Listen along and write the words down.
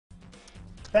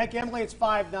Thank you, Emily. It's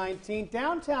 5:19.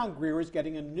 Downtown Greer is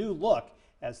getting a new look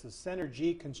as the Center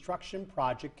G construction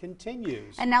project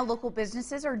continues. And now local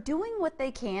businesses are doing what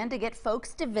they can to get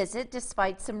folks to visit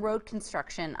despite some road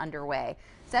construction underway.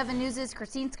 7 News'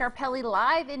 Christine Scarpelli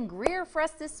live in Greer for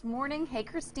us this morning. Hey,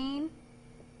 Christine.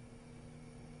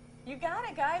 You got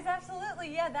it, guys.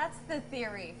 Absolutely. Yeah, that's the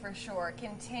theory for sure.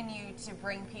 Continue to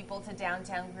bring people to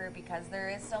downtown Greer because there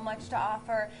is so much to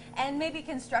offer. And maybe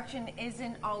construction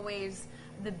isn't always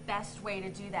the best way to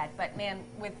do that. But man,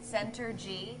 with Center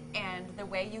G and the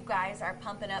way you guys are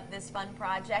pumping up this fun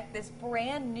project, this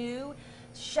brand new,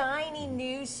 shiny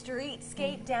new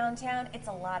streetscape downtown, it's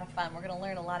a lot of fun. We're going to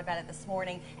learn a lot about it this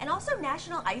morning. And also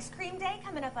National Ice Cream Day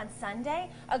coming up on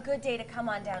Sunday. A good day to come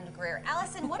on down to Greer.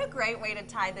 Allison, what a great way to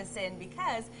tie this in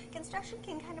because construction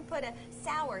can kind of put a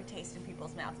sour taste in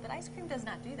people's mouths, but ice cream does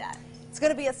not do that. It's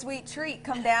going to be a sweet treat.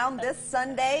 Come down this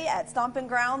Sunday at Stomping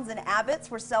Grounds in Abbott's.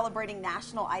 We're celebrating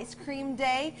National Ice Cream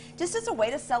Day just as a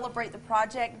way to celebrate the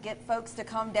project, get folks to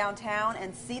come downtown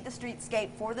and see the streetscape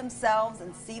for themselves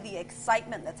and see the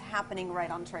excitement that's happening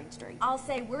right on Trade Street. I'll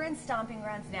say we're in Stomping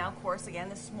Grounds now, of course, again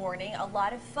this morning. A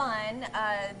lot of fun.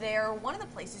 They're one of the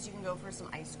places you can go for some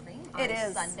ice cream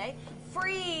on Sunday.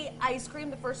 Free ice cream.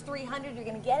 The first 300, you're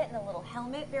going to get it in a little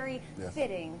helmet. Very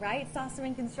fitting, right?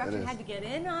 Sossaman Construction had to get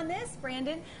in on this.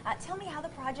 Brandon, tell me how the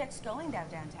project's going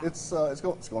downtown. It's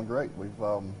going great. We've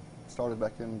started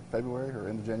back in February or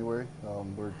end of January.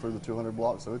 We're through the 200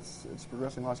 blocks, so it's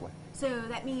progressing nicely. So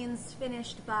that means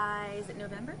finished by, is it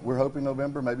November? We're hoping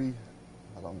November, maybe.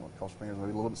 I don't know, cross fingers,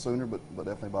 maybe a little bit sooner, but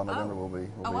definitely by November we'll be.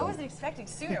 I wasn't expecting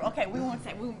sooner. Okay, we won't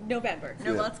say November.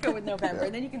 No, let's go with November,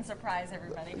 and then you can surprise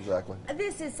everybody. Exactly.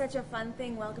 This is such a fun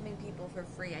thing, welcoming people for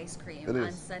free ice cream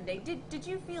on Sunday. Did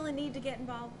you feel a need to get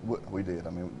involved? We did. I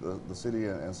mean, the city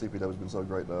and CPW has been so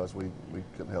great to us. We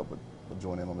couldn't help but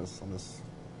join in on this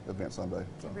event Sunday.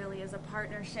 So. It really is a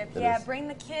partnership. It is. Bring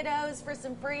the kiddos for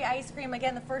some free ice cream.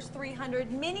 Again, the first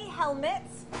 300 mini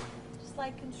helmets.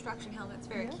 Like construction helmets,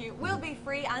 very cute. Will be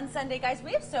free on Sunday, guys.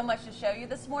 We have so much to show you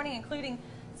this morning, including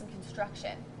some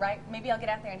construction, right? Maybe I'll get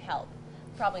out there and help.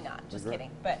 Probably not, just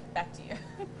kidding, but back to you.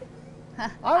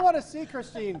 I want to see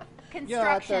Christine.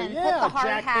 Construction, put the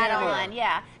hard hat on,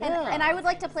 And I would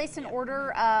like to place an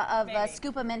order of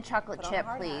Scoop 'em mint chocolate chip,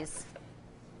 please.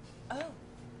 Oh.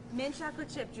 Mint chocolate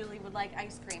chip, Julie would like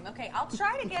ice cream. Okay, I'll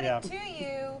try to get it to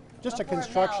you. Just a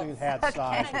construction hat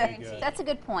size would be good. That's a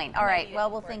good point. All right,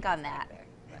 well, we'll think on that.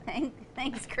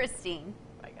 Thanks, Christine.